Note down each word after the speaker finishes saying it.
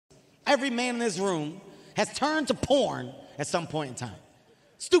every man in this room has turned to porn at some point in time.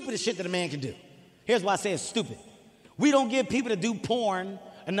 Stupidest shit that a man can do. Here's why I say it's stupid. We don't give people that do porn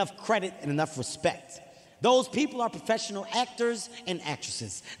enough credit and enough respect. Those people are professional actors and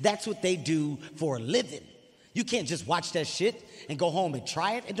actresses. That's what they do for a living. You can't just watch that shit and go home and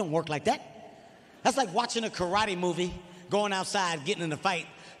try it. It don't work like that. That's like watching a karate movie, going outside, getting in a fight,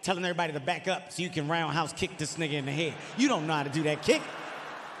 telling everybody to back up so you can roundhouse kick this nigga in the head. You don't know how to do that kick.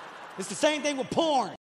 It's the same thing with porn.